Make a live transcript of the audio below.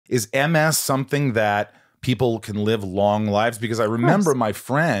is MS something that people can live long lives? Because I remember my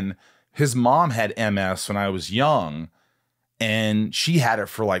friend, his mom had MS when I was young, and she had it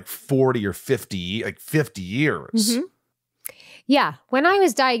for like 40 or 50, like 50 years. Yeah. When I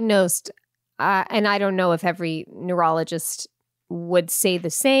was diagnosed, and I don't know if every neurologist would say the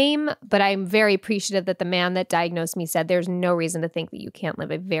same, but I'm very appreciative that the man that diagnosed me said there's no reason to think that you can't live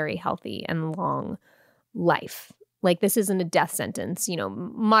a very healthy and long life. Like, this isn't a death sentence. You know,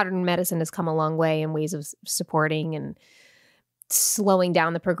 modern medicine has come a long way in ways of supporting and slowing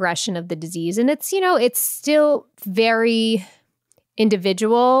down the progression of the disease. And it's, you know, it's still very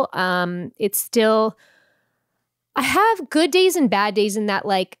individual. It's still, I have good days and bad days in that,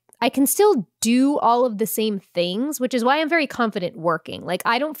 like, I can still do all of the same things, which is why I'm very confident working. Like,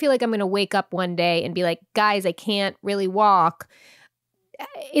 I don't feel like I'm going to wake up one day and be like, guys, I can't really walk.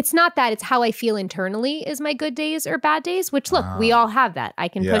 It's not that. It's how I feel internally is my good days or bad days, which, look, we all have that. I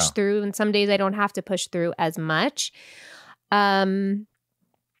can push through, and some days I don't have to push through as much. I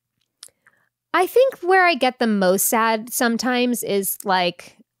think where I get the most sad sometimes is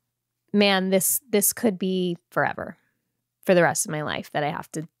like, man, this could be forever, for the rest of my life, that I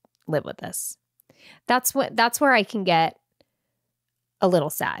have to live with this. That's where I can get a little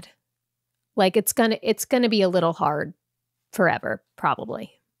sad. Like, it's gonna be a little hard forever,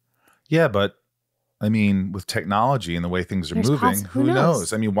 probably. Yeah, but I mean, with technology and the way things are moving, who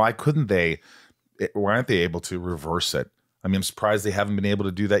knows? I mean, why aren't they able to reverse it? I mean, I'm surprised they haven't been able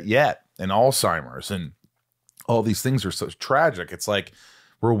to do that yet. And Alzheimer's and all these things are so tragic. It's like,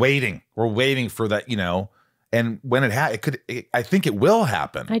 we're waiting for that, you know, and when I think it will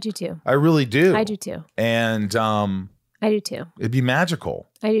happen. I do too. I really do. I do too. And I do too. It'd be magical.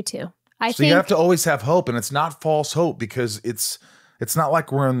 I do too. So you have to always have hope, and it's not false hope, because it's not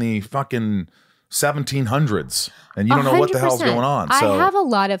like we're in the fucking 1700s and you don't know what the hell's going on. So I have a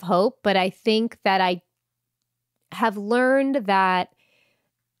lot of hope, but I think that I have learned that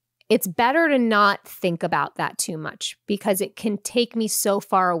it's better to not think about that too much, because it can take me so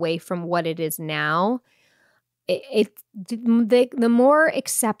far away from what it is now. The more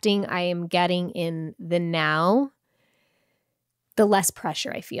accepting I am getting in the now, the less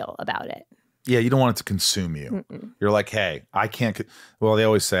pressure I feel about it. Yeah, you don't want it to consume you. You're like, hey, I can't. Well, they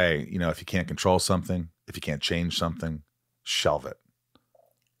always say, you know, if you can't control something, if you can't change something, shelve it.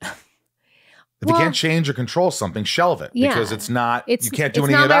 If you can't change or control something, shelve it, because it's not. You can't do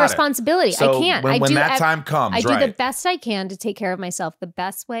anything about it. It's not my responsibility. So I can't. When that time comes, I do the best I can to take care of myself the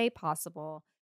best way possible.